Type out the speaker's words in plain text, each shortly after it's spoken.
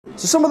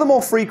So some of the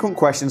more frequent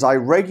questions I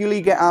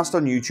regularly get asked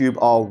on YouTube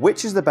are,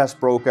 which is the best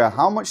broker,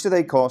 how much do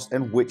they cost,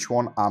 and which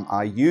one am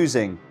I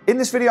using? In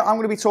this video, I'm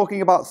going to be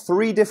talking about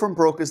 3 different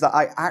brokers that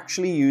I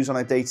actually use on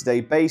a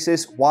day-to-day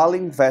basis while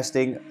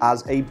investing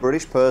as a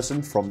British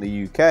person from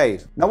the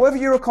UK. Now, whether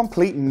you're a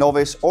complete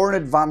novice or an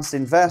advanced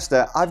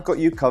investor, I've got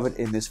you covered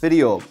in this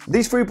video.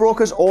 These 3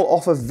 brokers all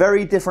offer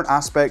very different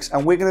aspects,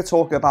 and we're going to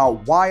talk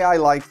about why I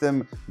like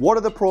them, what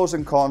are the pros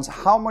and cons,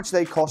 how much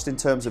they cost in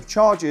terms of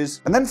charges,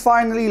 and then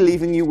finally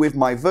leaving you with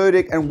my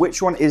verdict and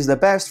which one is the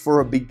best for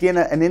a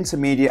beginner, an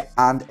intermediate,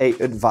 and an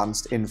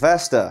advanced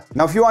investor.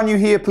 Now, if you are new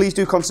here, please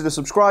do consider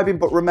subscribing,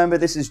 but remember,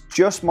 this is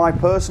just my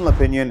personal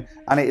opinion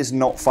and it is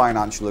not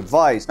financial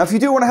advice. Now, if you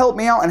do want to help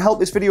me out and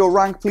help this video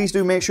rank, please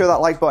do make sure that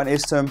like button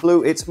is turned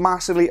blue. It's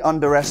massively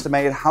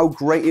underestimated how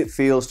great it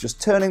feels just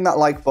turning that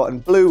like button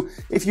blue.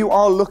 If you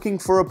are looking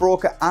for a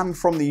broker and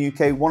from the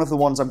UK, one of the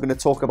ones I'm going to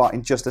talk about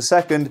in just a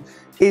second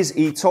is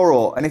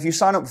eTORO. And if you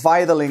sign up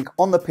via the link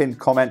on the pinned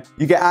comment,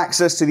 you get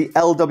access to the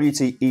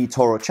LWT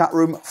eTORO chat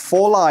room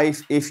for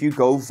life if you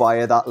go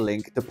via that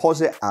link,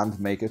 deposit and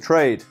make a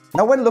trade.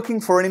 Now, when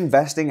looking for an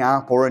investing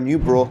app or a new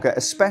broker,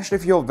 especially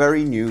if you're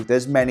very new,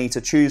 there's many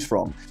to choose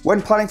from.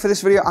 When planning for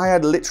this video, I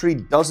had literally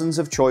dozens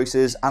of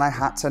choices and I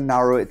had to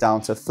narrow it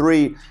down to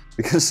 3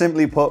 because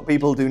simply put,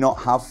 people do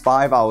not have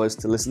 5 hours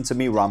to listen to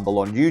me ramble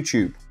on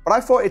YouTube. But I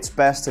thought it's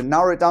best to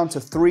narrow it down to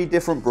 3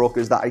 different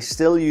brokers that I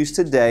still use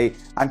today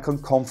and can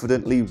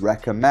confidently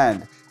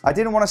recommend. I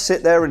didn't want to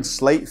sit there and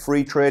slate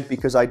free trade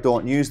because I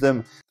don't use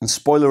them, and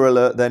spoiler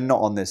alert, they're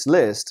not on this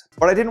list.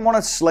 But I didn't want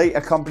to slate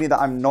a company that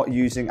I'm not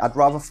using. I'd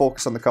rather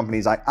focus on the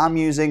companies I am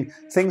using,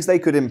 things they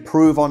could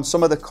improve on,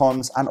 some of the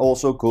cons, and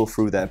also go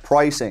through their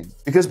pricing.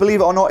 Because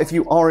believe it or not, if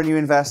you are a new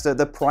investor,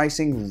 the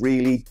pricing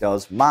really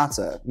does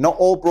matter. Not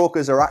all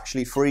brokers are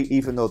actually free,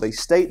 even though they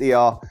state they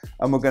are,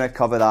 and we're going to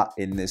cover that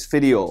in this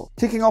video.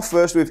 Kicking off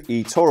first with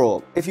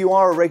eTORO. If you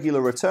are a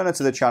regular returner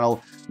to the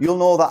channel, you'll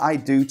know that I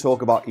do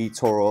talk about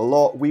eTORO a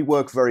lot. We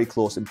work very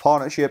close in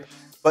partnership,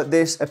 but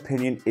this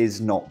opinion is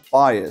not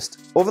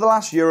biased. Over the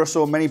last year or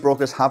so, many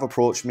brokers have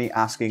approached me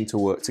asking to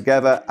work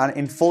together, and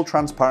in full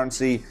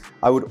transparency,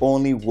 I would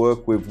only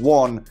work with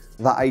one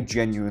that I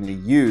genuinely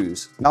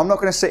use. Now, I'm not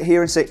going to sit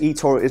here and say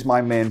eTORO is my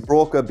main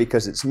broker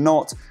because it's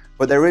not,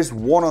 but there is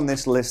one on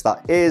this list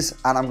that is,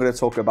 and I'm going to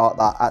talk about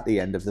that at the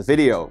end of the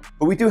video.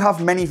 But we do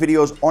have many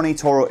videos on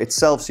eTORO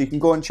itself, so you can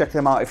go and check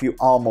them out if you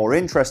are more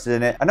interested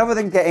in it. And other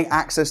than getting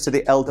access to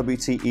the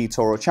LWT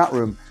eTORO chat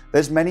room,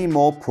 there's many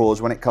more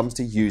pros when it comes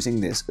to using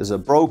this as a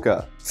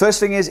broker. First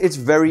thing is, it's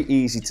very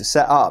easy to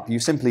set up. You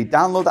simply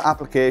download the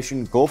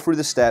application, go through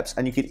the steps,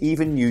 and you can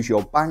even use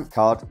your bank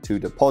card to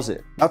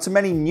deposit. Now, to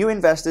many new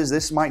investors,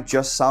 this might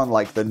just sound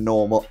like the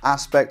normal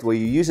aspect where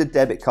you use a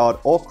debit card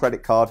or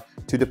credit card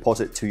to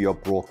deposit to your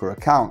broker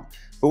account.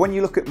 But when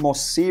you look at more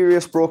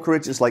serious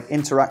brokerages like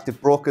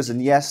Interactive Brokers,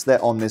 and yes,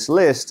 they're on this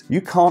list,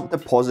 you can't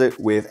deposit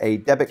with a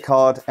debit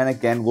card, and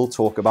again, we'll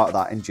talk about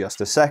that in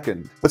just a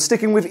second. But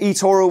sticking with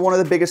eTORO, one of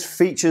the biggest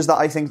features that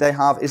I think they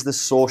have is the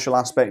social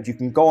aspect. You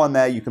can go on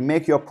there, you can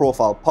make your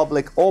profile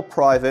public or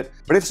private,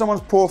 but if someone's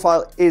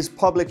profile is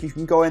public, you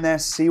can go in there,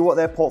 see what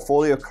their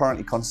portfolio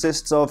currently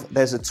consists of.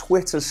 There's a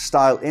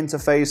Twitter-style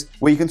interface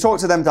where you can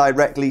talk to them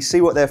directly, see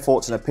what their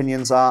thoughts and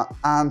opinions are,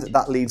 and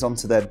that leads on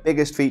to their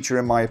biggest feature,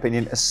 in my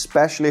opinion,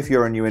 especially if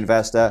you're a new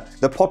investor,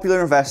 the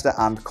popular investor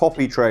and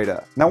copy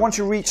trader. Now, once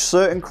you reach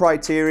certain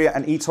criteria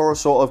and eTORO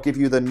sort of give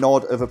you the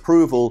nod of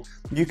approval,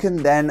 you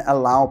can then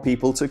allow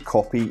people to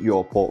copy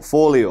your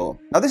portfolio.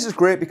 Now, this is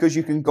great because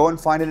you can go and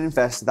find an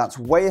investor that's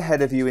way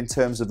ahead of you in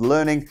terms of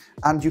learning,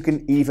 and you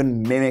can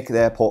even mimic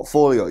their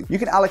portfolio. You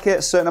can allocate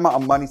a certain amount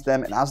of money to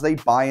them, and as they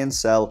buy and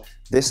sell,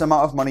 this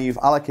amount of money you've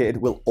allocated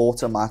will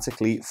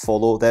automatically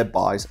follow their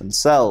buys and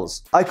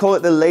sells. I call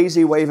it the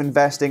lazy way of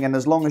investing, and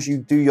as long as you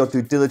do your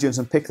due diligence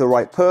and pick the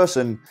right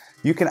person,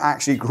 you can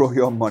actually grow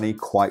your money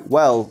quite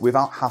well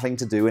without having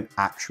to do an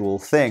actual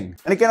thing.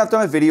 And again, I've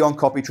done a video on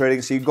copy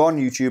trading, so you can go on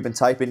YouTube and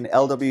type in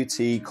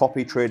LWT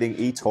copy trading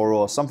eTORO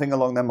or something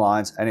along them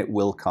lines, and it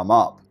will come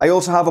up. I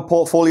also have a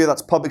portfolio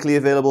that's publicly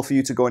available for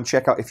you to go and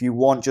check out if you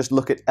want. Just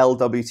look at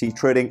LWT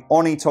trading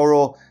on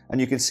eTORO and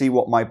you can see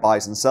what my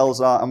buys and sells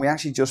are. And we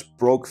actually just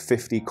broke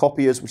 50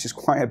 copiers, which is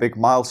quite a big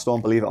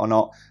milestone, believe it or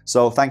not.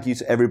 So thank you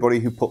to everybody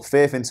who put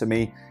faith into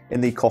me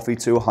in the Coffee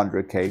to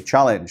 100K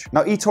challenge.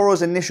 Now,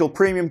 eToro's initial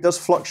premium does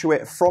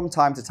fluctuate from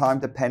time to time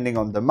depending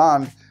on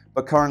demand,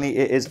 but currently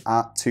it is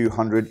at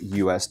 $200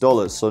 US.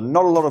 So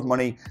not a lot of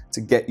money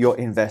to get your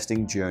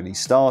investing journey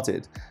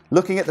started.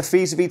 Looking at the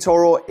fees of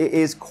eToro, it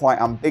is quite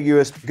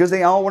ambiguous because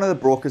they are one of the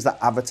brokers that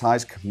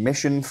advertise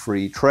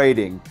commission-free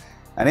trading.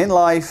 And in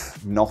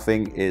life,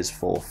 nothing is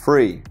for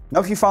free. Now,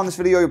 if you found this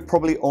video, you're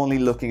probably only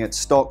looking at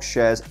stocks,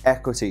 shares,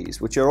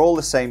 equities, which are all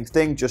the same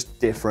thing, just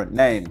different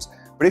names.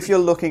 But if you're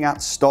looking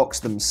at stocks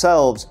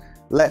themselves,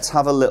 let's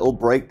have a little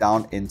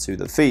breakdown into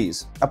the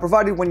fees. Now,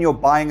 provided when you're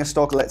buying a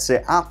stock, let's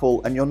say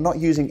Apple, and you're not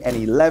using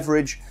any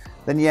leverage,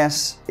 then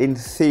yes, in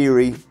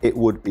theory, it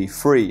would be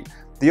free.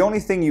 The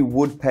only thing you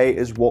would pay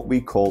is what we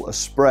call a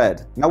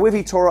spread. Now with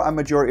eToro and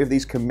majority of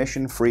these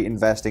commission-free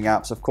investing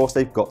apps, of course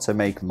they've got to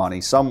make money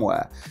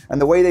somewhere.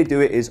 And the way they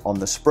do it is on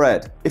the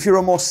spread. If you're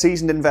a more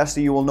seasoned investor,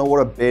 you will know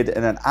what a bid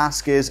and an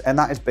ask is, and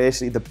that is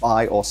basically the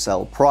buy or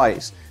sell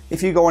price.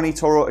 If you go on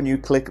eToro and you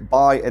click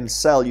buy and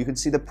sell, you can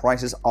see the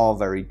prices are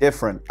very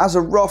different. As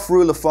a rough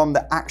rule of thumb,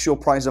 the actual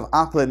price of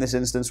Apple in this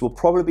instance will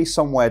probably be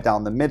somewhere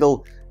down the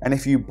middle. And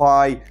if you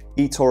buy,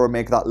 eToro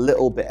make that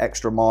little bit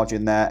extra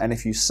margin there. And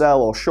if you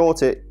sell or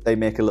short it, they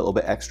make a little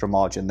bit extra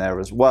margin there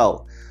as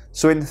well.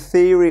 So in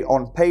theory,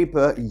 on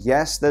paper,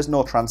 yes, there's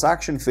no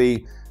transaction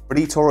fee, but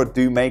eToro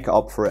do make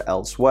up for it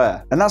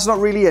elsewhere. And that's not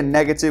really a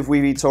negative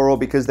with eToro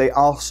because they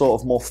are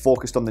sort of more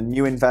focused on the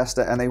new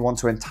investor and they want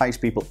to entice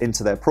people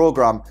into their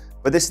program.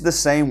 But this is the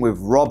same with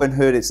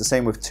Robinhood, it's the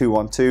same with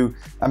 212,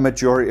 and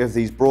majority of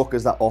these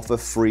brokers that offer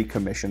free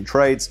commission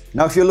trades.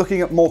 Now, if you're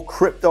looking at more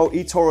crypto,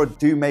 eToro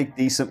do make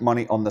decent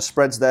money on the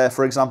spreads there.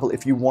 For example,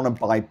 if you want to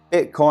buy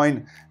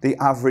Bitcoin, the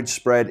average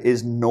spread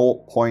is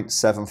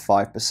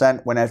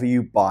 0.75% whenever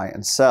you buy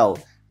and sell.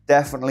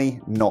 Definitely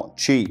not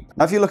cheap.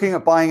 Now, if you're looking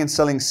at buying and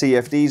selling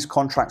CFDs,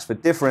 contracts for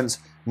difference,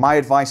 my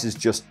advice is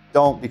just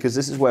don't, because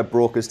this is where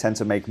brokers tend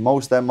to make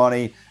most of their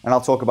money, and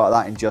I'll talk about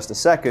that in just a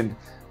second.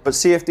 But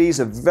CFDs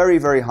are very,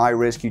 very high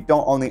risk. You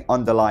don't own the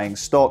underlying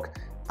stock,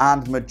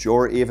 and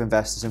majority of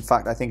investors, in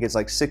fact, I think it's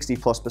like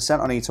 60+%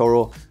 on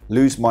eToro,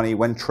 lose money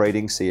when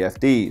trading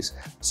CFDs.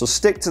 So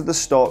stick to the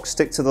stock,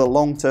 stick to the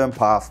long-term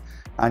path,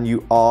 and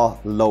you are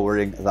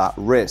lowering that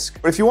risk.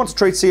 But if you want to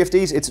trade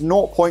CFDs, it's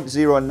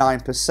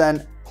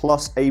 0.09%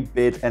 plus a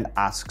bid and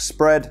ask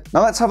spread.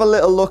 Now let's have a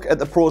little look at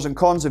the pros and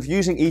cons of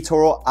using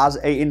eToro as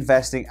an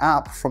investing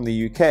app from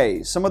the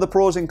UK. Some of the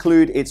pros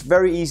include it's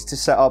very easy to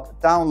set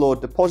up, download,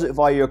 deposit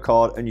via your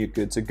card, and you're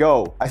good to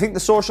go. I think the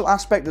social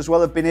aspect as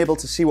well of being able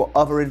to see what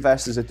other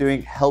investors are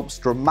doing helps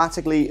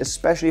dramatically,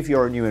 especially if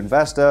you're a new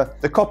investor.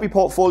 The copy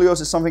portfolios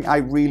is something I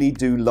really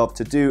do love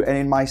to do, and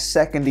in my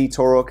second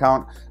eToro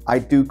account, I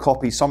do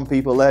copy some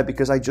people there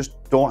because I just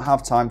don't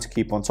have time to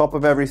keep on top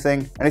of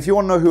everything. And if you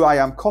want to know who I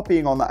am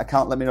copying on that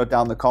account, let me know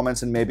down in the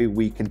comments and maybe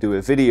we can do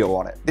a video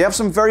on it. They have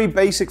some very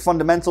basic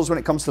fundamentals when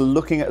it comes to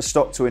looking at a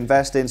stock to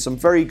invest in, some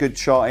very good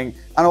charting,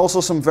 and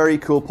also some very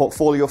cool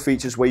portfolio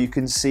features where you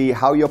can see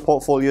how your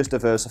portfolio is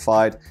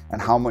diversified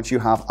and how much you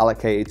have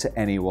allocated to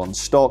any one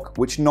stock,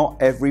 which not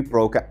every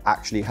broker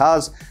actually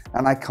has,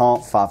 and I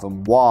can't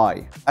fathom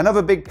why.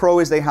 Another big pro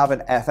is they have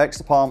an FX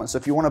department, so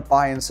if you want to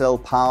buy and sell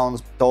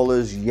pounds,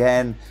 dollars,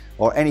 yen,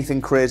 or anything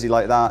crazy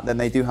like that, then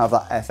they do have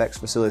that FX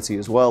facility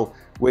as well,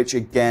 which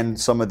again,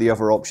 some of the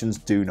other options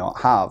do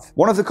not have.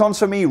 One of the cons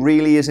for me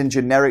really is in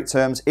generic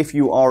terms, if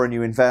you are a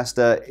new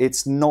investor,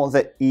 it's not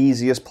the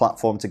easiest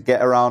platform to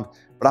get around,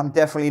 but I'm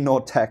definitely no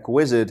tech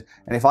wizard,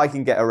 and if I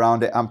can get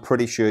around it, I'm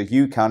pretty sure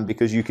you can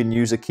because you can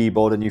use a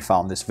keyboard and you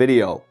found this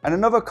video. And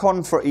another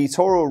con for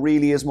eToro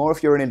really is more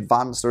if you're an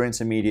advanced or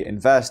intermediate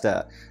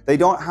investor. They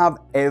don't have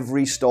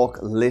every stock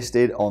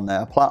listed on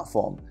their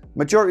platform.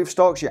 Majority of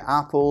stocks, your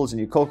Apples and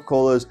your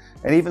Coca-Colas,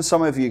 and even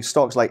some of your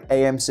stocks like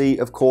AMC,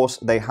 of course,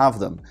 they have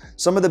them.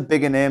 Some of the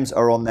bigger names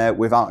are on there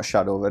without a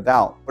shadow of a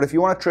doubt. But if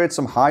you want to trade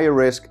some higher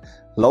risk,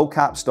 low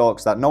cap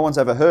stocks that no one's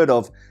ever heard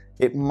of,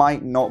 it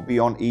might not be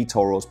on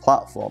eToro's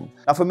platform.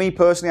 Now for me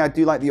personally, I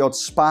do like the odd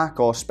SPAC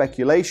or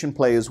speculation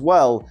play as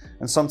well,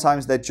 and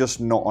sometimes they're just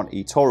not on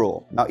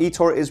eToro. Now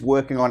eToro is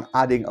working on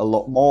adding a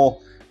lot more,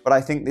 but I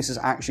think this is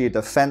actually a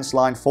defense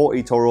line for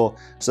eToro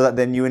so that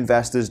their new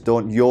investors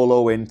don't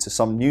YOLO into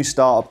some new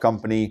startup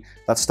company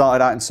that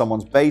started out in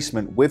someone's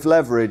basement with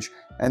leverage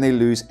and they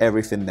lose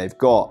everything they've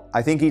got.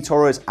 I think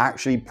eToro is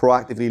actually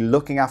proactively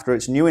looking after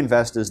its new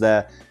investors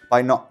there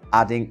by not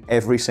adding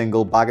every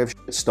single bag of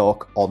shit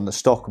stock on the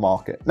stock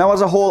market. Now, as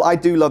a whole, I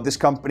do love this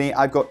company.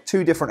 I've got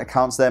 2 different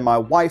accounts there. My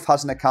wife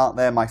has an account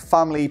there. My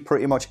family,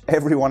 pretty much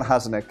everyone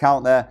has an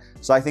account there.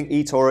 So I think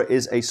eToro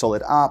is a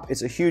solid app.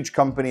 It's a huge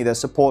company. Their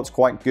support's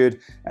quite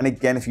good. And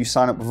again, if you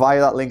sign up via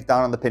that link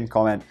down in the pinned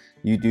comment,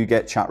 you do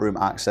get chat room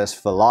access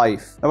for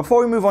life. Now, before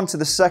we move on to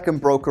the second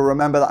broker,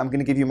 remember that I'm going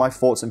to give you my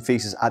thoughts and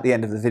thesis at the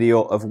end of the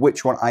video of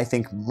which one I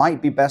think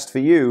might be best for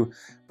you.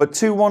 But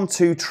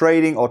 212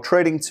 Trading or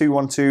Trading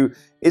 212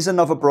 is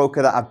another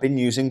broker that I've been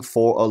using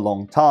for a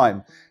long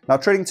time. Now,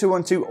 Trading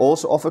 212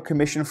 also offer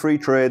commission-free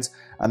trades,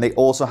 and they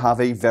also have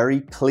a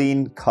very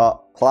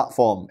clean-cut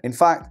platform. In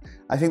fact,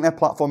 I think their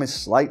platform is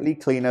slightly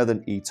cleaner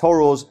than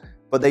eToro's,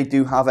 but they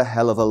do have a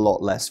hell of a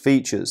lot less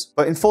features.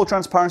 But in full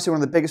transparency, one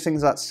of the biggest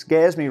things that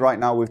scares me right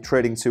now with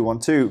Trading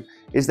 212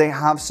 is they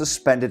have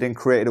suspended and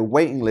created a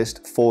waiting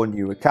list for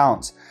new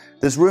accounts.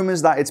 There's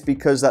rumors that it's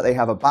because that they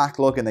have a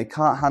backlog and they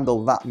can't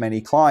handle that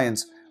many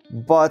clients,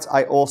 but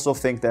I also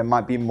think there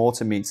might be more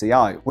to meet the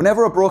eye.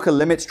 Whenever a broker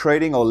limits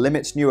trading or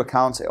limits new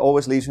accounts, it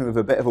always leaves me with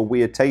a bit of a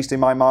weird taste in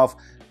my mouth,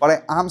 but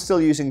I am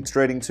still using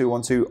Trading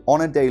 212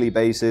 on a daily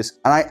basis,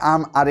 and I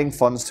am adding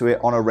funds to it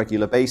on a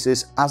regular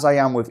basis, as I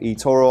am with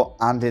eToro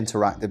and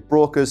Interactive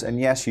Brokers. And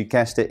yes, you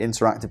guessed it,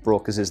 Interactive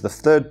Brokers is the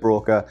third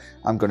broker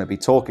I'm going to be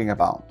talking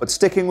about. But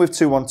sticking with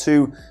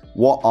 212,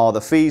 what are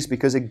the fees?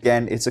 Because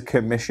again, it's a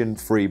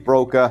commission-free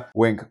broker.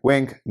 Wink,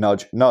 wink,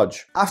 nudge,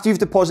 nudge. After you've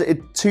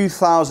deposited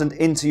 $2,000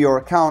 into your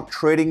account,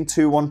 Trading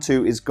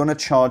 212 is going to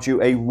charge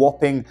you a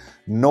whopping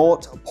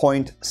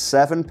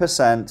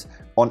 0.7%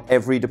 on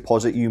every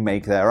deposit you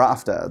make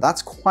thereafter.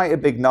 That's quite a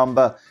big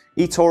number.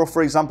 eToro,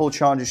 for example,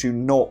 charges you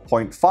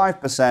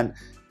 0.5%,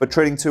 but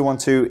Trading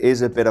 212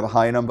 is a bit of a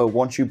higher number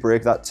once you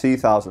break that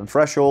 2,000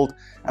 threshold,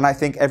 and I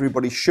think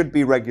everybody should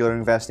be regular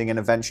investing and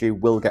eventually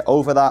will get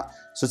over that,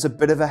 so it's a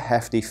bit of a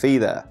hefty fee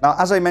there. Now,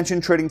 as I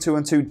mentioned, Trading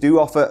 212 do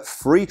offer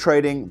free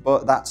trading,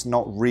 but that's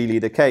not really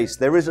the case.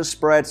 There is a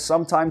spread.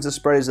 Sometimes the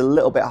spread is a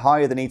little bit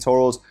higher than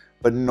eToro's,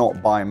 but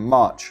not by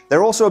much.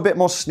 They're also a bit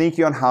more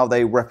sneaky on how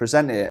they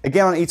represent it.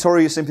 Again, on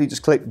eToro, you simply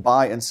just click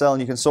buy and sell,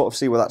 and you can sort of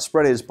see where that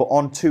spread is, but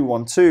on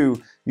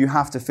 212, you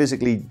have to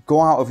physically go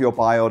out of your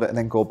buy order and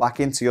then go back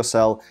into your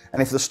sell.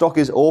 And if the stock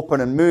is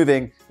open and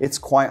moving, it's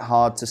quite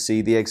hard to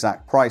see the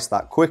exact price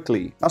that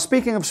quickly. Now,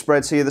 speaking of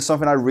spreads here, there's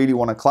something I really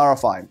want to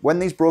clarify. When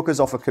these brokers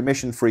offer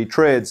commission-free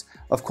trades,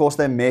 of course,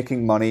 they're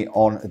making money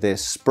on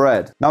this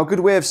spread. Now, a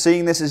good way of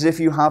seeing this is if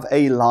you have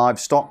a live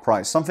stock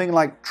price. Something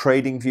like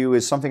TradingView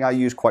is something I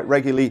use quite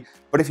regularly,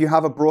 but if you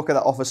have a broker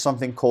that offers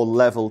something called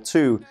Level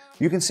 2,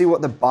 you can see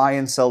what the buy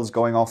and sell is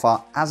going off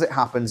at as it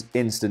happens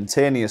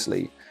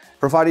instantaneously,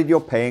 provided you're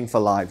paying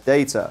for live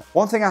data.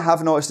 One thing I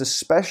have noticed,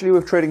 especially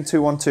with Trading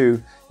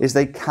 212, is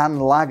they can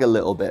lag a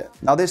little bit.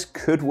 Now, this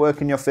could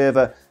work in your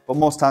favor, but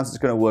most times it's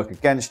going to work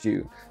against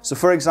you. So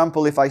for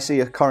example, if I see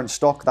a current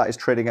stock that is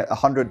trading at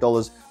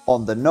 $100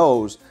 on the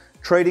nose,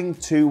 Trading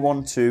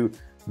 212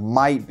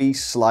 might be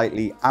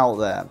slightly out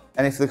there.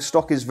 And if the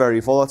stock is very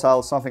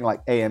volatile, something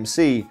like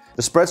AMC,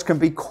 the spreads can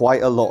be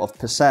quite a lot of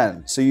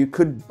percent. So you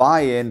could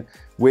buy in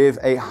with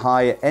a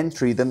higher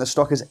entry than the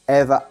stock has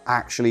ever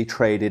actually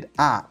traded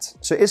at.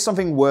 So it is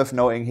something worth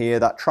noting here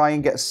that try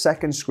and get a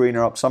second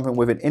screener up, something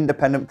with an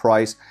independent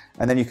price,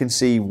 and then you can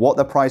see what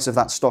the price of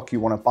that stock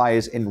you want to buy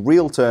is in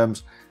real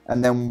terms,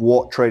 and then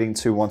what Trading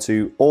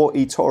 212 or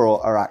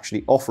eToro are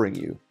actually offering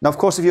you. Now, of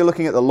course, if you're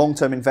looking at the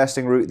long-term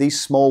investing route, these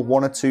small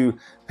 1 or 2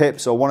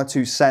 pips or 1 or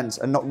 2 cents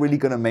are not really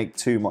going to make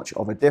too much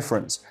of a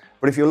difference.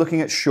 But if you're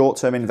looking at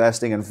short-term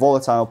investing and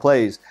volatile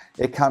plays,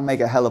 it can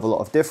make a hell of a lot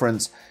of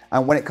difference.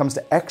 And when it comes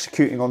to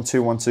executing on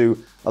 212,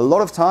 a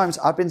lot of times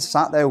I've been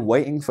sat there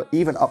waiting for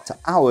even up to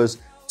hours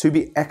to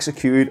be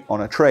executed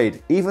on a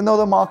trade. Even though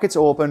the market's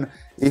open,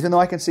 even though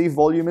I can see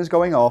volume is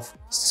going off,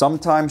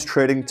 sometimes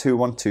Trading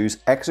 212's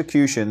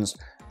executions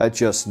are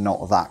just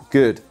not that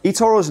good.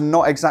 eToro is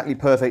not exactly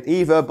perfect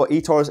either, but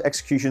eToro's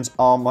executions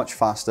are much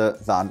faster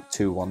than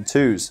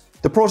 212's.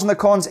 The pros and the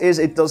cons is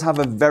it does have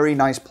a very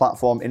nice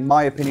platform, in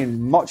my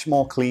opinion, much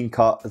more clean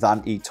cut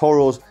than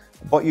eToro's,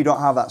 but you don't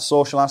have that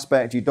social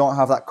aspect, you don't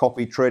have that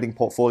copy trading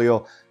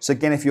portfolio. So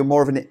again, if you're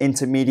more of an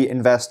intermediate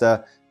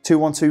investor,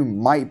 212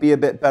 might be a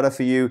bit better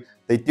for you.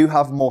 They do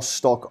have more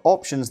stock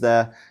options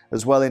there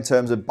as well in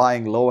terms of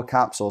buying lower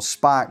caps or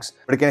SPACs.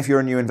 But again, if you're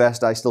a new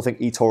investor, I still think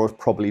eToro is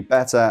probably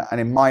better, and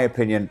in my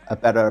opinion, a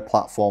better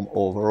platform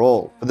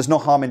overall. But there's no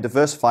harm in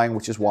diversifying,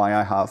 which is why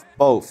I have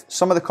both.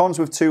 Some of the cons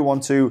with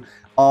 212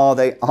 are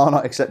they are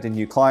not accepting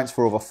new clients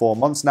for over 4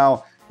 months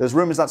now. There's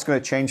rumors that's going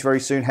to change very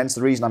soon, hence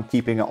the reason I'm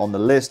keeping it on the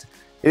list.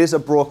 It is a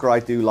broker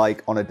I do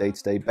like on a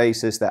day-to-day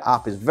basis. Their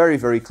app is very,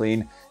 very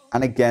clean.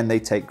 And again, they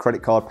take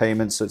credit card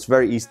payments, so it's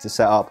very easy to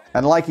set up.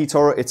 And like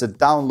eToro, it's a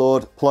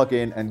download, plug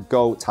in, and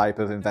go type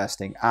of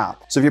investing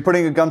app. So if you're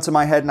putting a gun to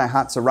my head and I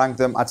had to rank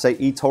them, I'd say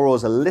eToro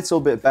is a little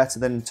bit better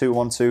than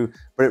 212,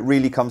 but it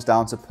really comes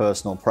down to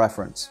personal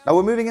preference. Now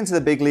we're moving into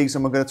the big leagues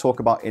and we're going to talk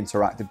about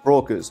Interactive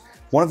Brokers,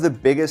 one of the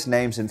biggest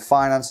names in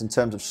finance in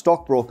terms of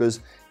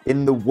stockbrokers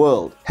in the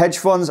world. Hedge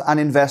funds and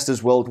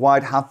investors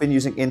worldwide have been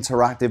using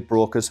Interactive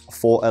Brokers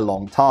for a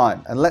long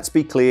time. And let's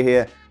be clear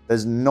here,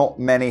 there's not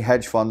many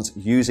hedge funds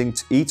using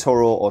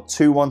eToro or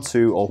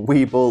 212 or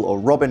Webull or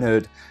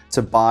Robinhood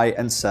to buy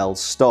and sell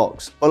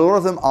stocks, but a lot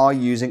of them are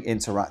using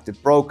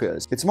Interactive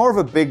Brokers. It's more of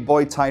a big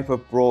boy type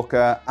of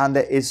broker, and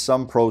there is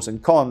some pros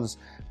and cons,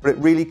 but it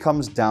really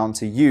comes down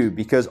to you,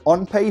 because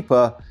on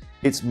paper,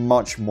 it's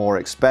much more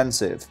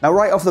expensive. Now,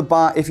 right off the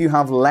bat, if you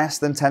have less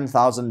than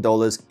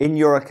 $10,000 in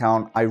your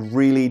account, I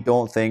really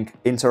don't think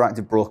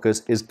Interactive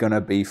Brokers is gonna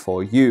be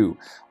for you.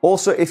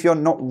 Also, if you're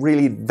not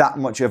really that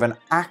much of an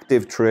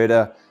active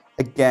trader,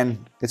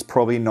 again, it's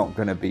probably not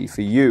gonna be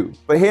for you.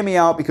 But hear me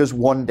out, because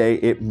one day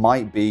it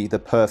might be the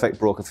perfect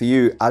broker for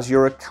you as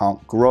your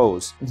account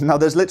grows. Now,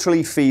 there's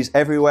literally fees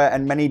everywhere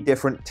and many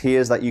different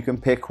tiers that you can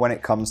pick when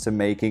it comes to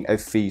making a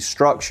fee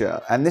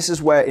structure. And this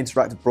is where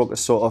Interactive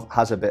Brokers sort of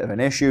has a bit of an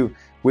issue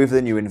with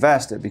the new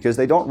investor, because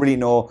they don't really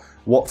know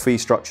what fee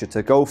structure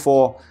to go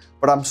for,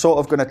 but I'm sort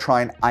of gonna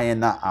try and iron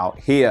that out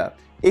here.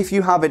 If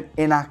you have an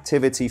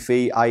inactivity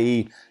fee,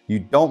 i.e. you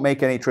don't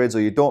make any trades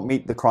or you don't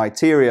meet the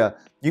criteria,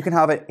 you can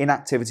have an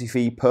inactivity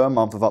fee per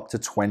month of up to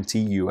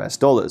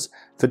 $20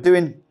 for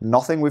doing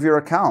nothing with your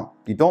account.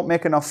 You don't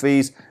make enough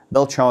fees,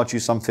 they'll charge you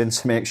something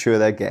to make sure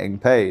they're getting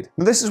paid.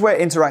 Now, this is where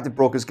Interactive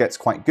Brokers gets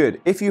quite good.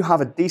 If you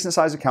have a decent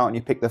sized account and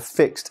you pick the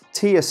fixed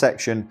tier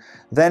section,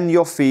 then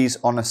your fees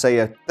on say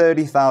a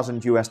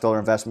 $30,000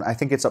 investment, I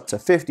think it's up to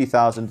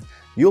 $50,000,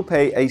 you'll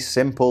pay a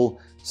simple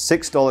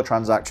 $6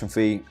 transaction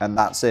fee and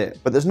that's it.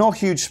 But there's no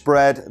huge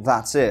spread,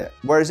 that's it.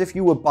 Whereas if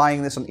you were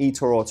buying this on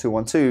eToro or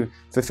 212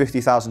 for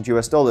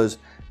 $50,000,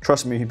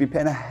 trust me, you'd be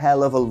paying a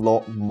hell of a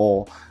lot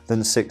more than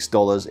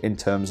 $6 in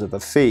terms of a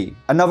fee.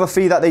 Another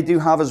fee that they do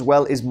have as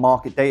well is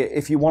market data.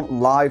 If you want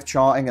live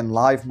charting and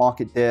live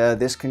market data,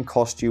 this can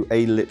cost you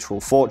a literal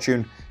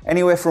fortune,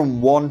 anywhere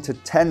from $1 to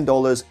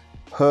 $10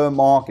 per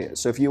market.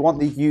 So if you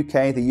want the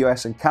UK, the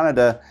US and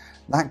Canada,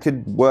 that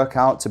could work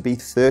out to be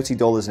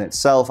 $30 in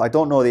itself. I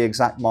don't know the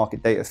exact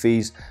market data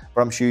fees, but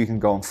I'm sure you can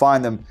go and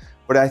find them.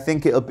 But I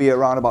think it'll be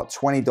around about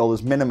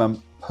 $20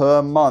 minimum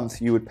per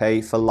month you would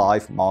pay for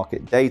live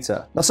market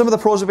data. Now, some of the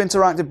pros of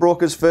Interactive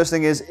Brokers, first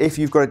thing is if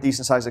you've got a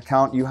decent sized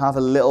account, you have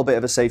a little bit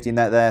of a safety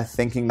net there,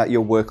 thinking that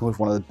you're working with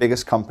one of the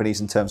biggest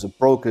companies in terms of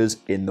brokers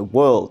in the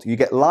world. You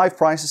get live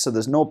prices, so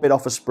there's no bid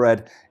offer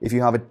spread. If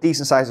you have a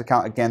decent sized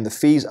account, again, the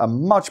fees are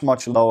much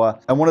lower.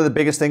 And one of the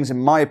biggest things, in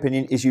my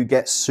opinion, is you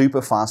get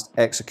super fast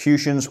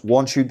executions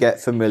once you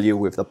get familiar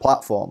with the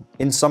platform.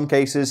 In some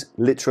cases,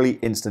 literally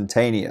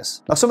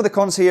instantaneous. Now, some of the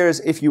cons here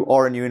is if you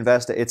are a new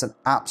investor, it's an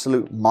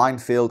absolute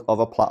minefield of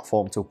a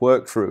platform to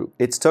work through.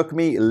 It's took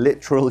me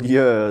literal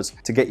years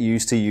to get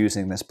used to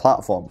using this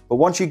platform. But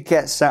once you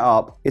get set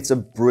up, it's a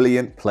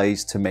brilliant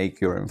place to make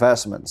your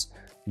investments.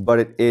 But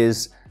it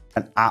is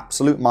an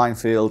absolute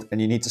minefield and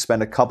you need to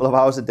spend a couple of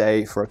hours a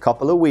day for a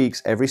couple of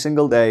weeks every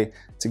single day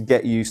to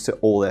get used to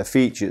all their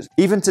features.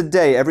 Even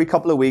today, every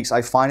couple of weeks,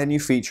 I find a new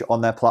feature on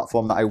their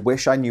platform that I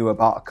wish I knew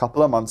about a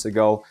couple of months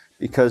ago,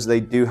 because they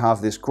do have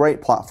this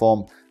great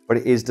platform, but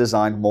it is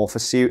designed more for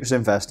serious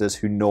investors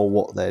who know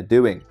what they're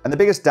doing. And the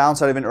biggest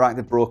downside of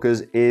Interactive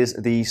Brokers is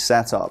the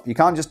setup. You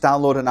can't just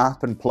download an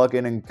app and plug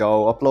in and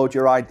go, upload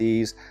your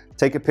IDs,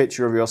 take a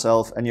picture of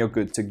yourself, and you're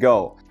good to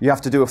go. You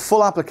have to do a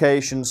full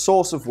application,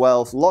 source of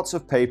wealth, lots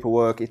of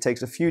paperwork. It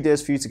takes a few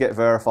days for you to get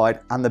verified.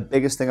 And the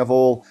biggest thing of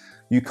all,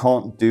 you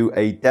can't do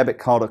a debit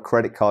card or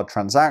credit card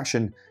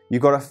transaction.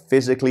 You've got to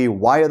physically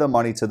wire the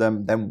money to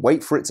them, then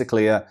wait for it to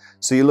clear.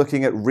 So you're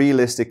looking at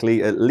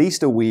realistically at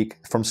least a week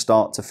from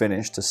start to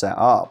finish to set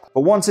up.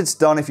 But once it's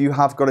done, if you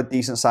have got a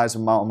decent sized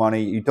amount of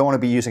money, you don't want to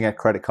be using a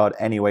credit card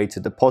anyway to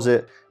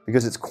deposit,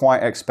 because it's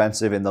quite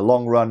expensive in the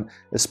long run,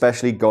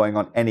 especially going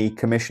on any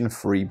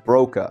commission-free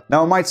broker.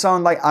 Now, it might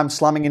sound like I'm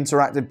slamming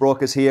Interactive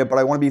Brokers here, but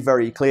I want to be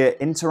very clear.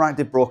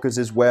 Interactive Brokers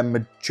is where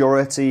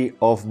majority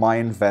of my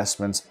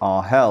investments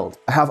are held.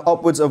 I have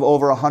upwards of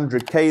over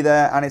 100K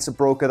there, and it's a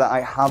broker that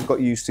I have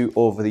got used to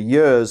over the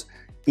years,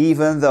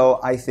 even though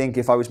I think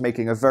if I was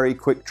making a very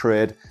quick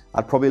trade,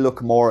 I'd probably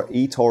look more at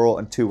eTORO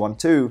and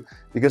 212,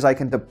 because I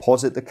can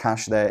deposit the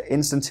cash there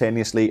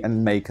instantaneously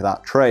and make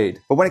that trade.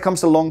 But when it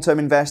comes to long-term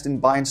investing,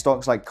 buying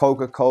stocks like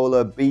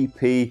Coca-Cola,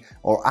 BP,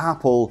 or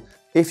Apple,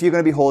 if you're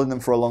going to be holding them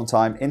for a long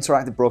time,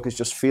 Interactive Brokers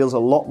just feels a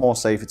lot more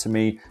safer to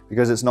me,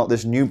 because it's not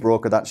this new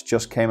broker that's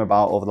just came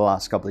about over the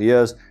last couple of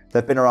years.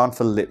 They've been around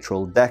for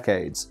literal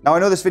decades. Now, I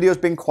know this video has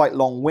been quite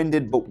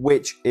long-winded, but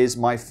which is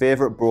my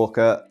favorite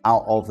broker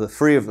out of the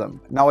three of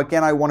them? Now,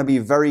 again, I want to be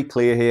very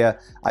clear here.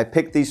 I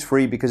picked these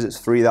three because it's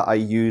three that I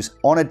use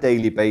on a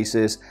daily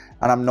basis,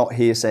 and I'm not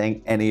here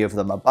saying any of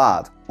them are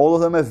bad. All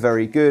of them are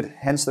very good,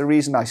 hence the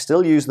reason I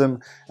still use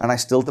them, and I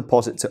still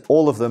deposit to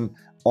all of them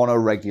on a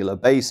regular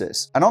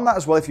basis. And on that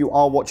as well, if you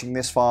are watching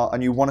this far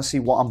and you want to see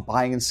what I'm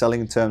buying and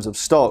selling in terms of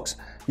stocks,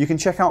 you can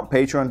check out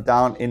Patreon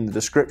down in the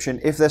description.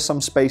 If there's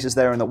some spaces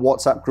there in the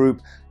WhatsApp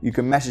group, you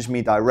can message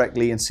me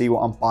directly and see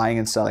what I'm buying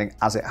and selling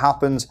as it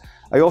happens.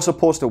 I also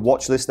post a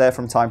watch list there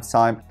from time to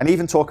time, and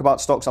even talk about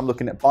stocks I'm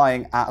looking at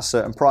buying at a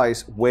certain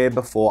price way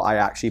before I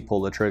actually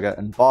pull the trigger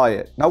and buy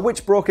it. Now,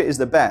 which broker is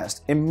the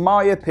best? In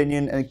my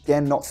opinion, and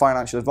again, not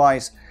financial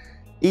advice,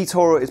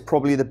 eToro is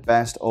probably the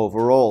best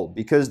overall,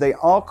 because they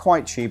are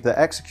quite cheap, their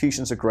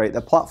executions are great,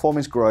 their platform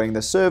is growing,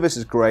 their service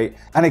is great,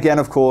 and again,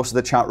 of course,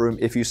 the chat room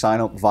if you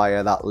sign up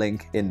via that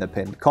link in the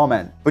pinned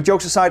comment. But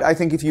jokes aside, I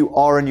think if you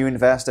are a new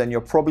investor, and you're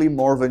probably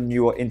more of a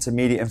new or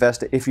intermediate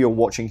investor if you're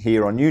watching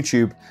here on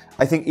YouTube,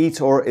 I think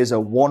eToro is a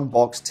one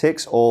box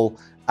ticks all,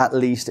 at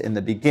least in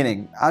the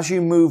beginning. As you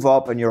move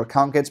up and your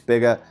account gets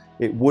bigger,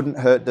 it wouldn't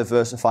hurt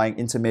diversifying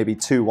into maybe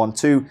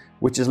 212,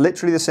 which is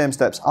literally the same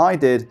steps I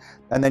did,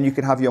 and then you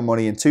can have your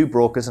money in two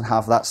brokers and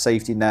have that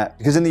safety net.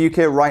 Because in the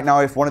UK right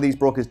now, if one of these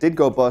brokers did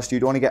go bust,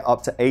 you'd only get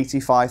up to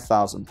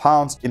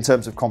 £85,000 in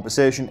terms of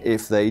compensation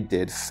if they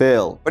did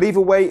fail. But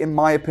either way, in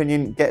my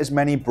opinion, get as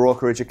many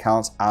brokerage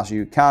accounts as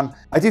you can.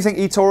 I do think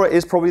eToro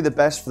is probably the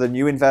best for the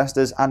new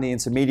investors and the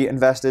intermediate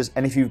investors,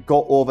 and if you've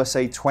got over,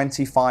 say,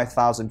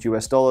 $25,000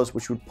 US,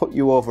 which would put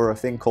you over a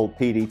thing called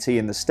PDT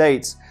in the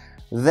States,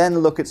 then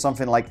look at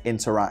something like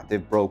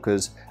Interactive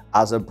Brokers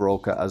as a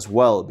broker as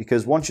well,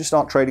 because once you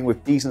start trading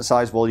with decent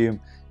size volume,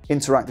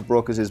 Interactive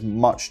Brokers is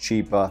much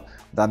cheaper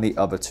than the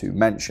other two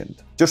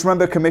mentioned. Just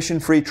remember,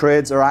 commission-free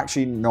trades are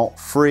actually not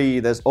free.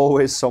 There's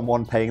always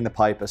someone paying the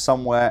piper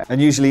somewhere,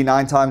 and usually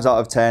 9 times out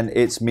of 10,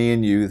 it's me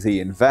and you, the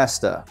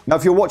investor. Now,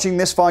 if you're watching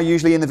this far,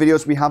 usually in the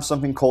videos, we have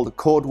something called a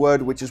code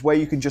word, which is where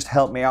you can just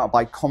help me out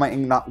by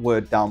commenting that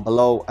word down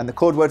below. And the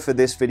code word for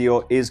this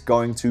video is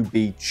going to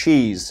be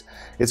cheese.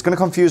 It's going to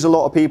confuse a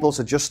lot of people,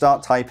 so just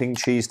start typing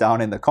cheese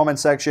down in the comment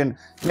section.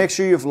 Make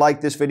sure you've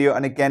liked this video.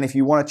 And again, if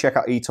you want to check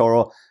out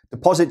eToro,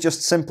 deposit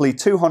just simply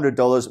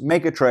 $200,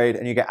 make a trade,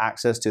 and you get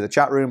access to the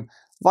chat room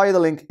via the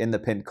link in the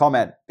pinned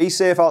comment. Be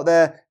safe out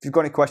there. If you've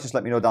got any questions,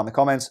 let me know down in the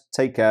comments.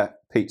 Take care.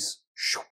 Peace.